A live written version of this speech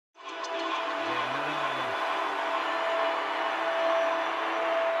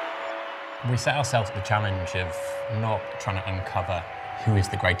We set ourselves the challenge of not trying to uncover who is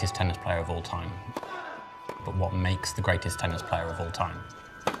the greatest tennis player of all time, but what makes the greatest tennis player of all time.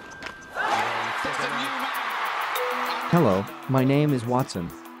 Hello, my name is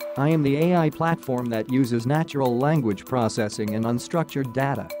Watson. I am the AI platform that uses natural language processing and unstructured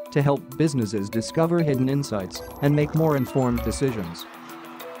data to help businesses discover hidden insights and make more informed decisions.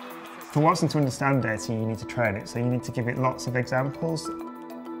 For Watson to understand data, you need to train it, so you need to give it lots of examples.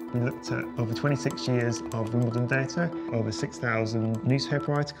 We looked at over 26 years of Wimbledon data, over 6,000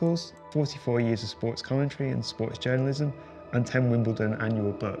 newspaper articles, 44 years of sports commentary and sports journalism, and 10 Wimbledon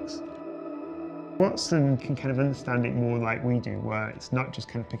annual books. Watson can kind of understand it more like we do, where it's not just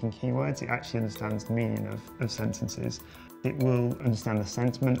kind of picking keywords, it actually understands the meaning of sentences. It will understand the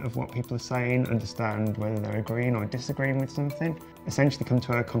sentiment of what people are saying, understand whether they're agreeing or disagreeing with something, essentially come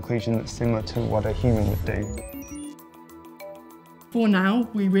to a conclusion that's similar to what a human would do. For now,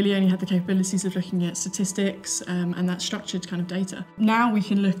 we really only had the capabilities of looking at statistics and that structured kind of data. Now we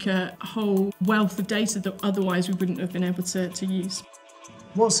can look at a whole wealth of data that otherwise we wouldn't have been able to use.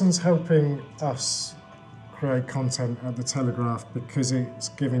 Watson's helping us create content at The Telegraph because it's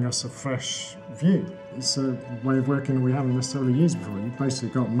giving us a fresh view. It's a way of working that we haven't necessarily used before. You've basically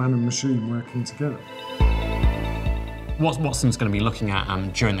got man and machine working together. What Watson's going to be looking at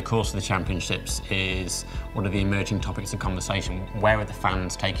during the course of the championships is what are the emerging topics of conversation? Where are the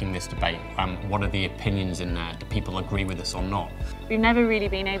fans taking this debate? What are the opinions in there? Do people agree with us or not? We've never really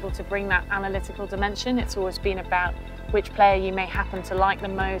been able to bring that analytical dimension. It's always been about which player you may happen to like the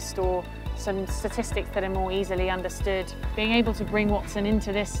most, or some statistics that are more easily understood. Being able to bring Watson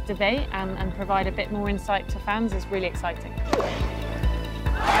into this debate and provide a bit more insight to fans is really exciting.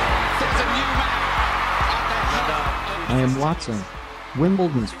 I am Watson,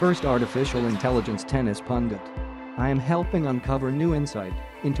 Wimbledon's first artificial intelligence tennis pundit. I am helping uncover new insight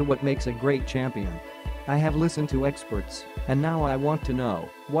into what makes a great champion. I have listened to experts, and now I want to know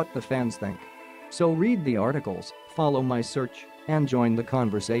what the fans think. So read the articles, follow my search, and join the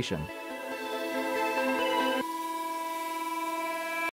conversation.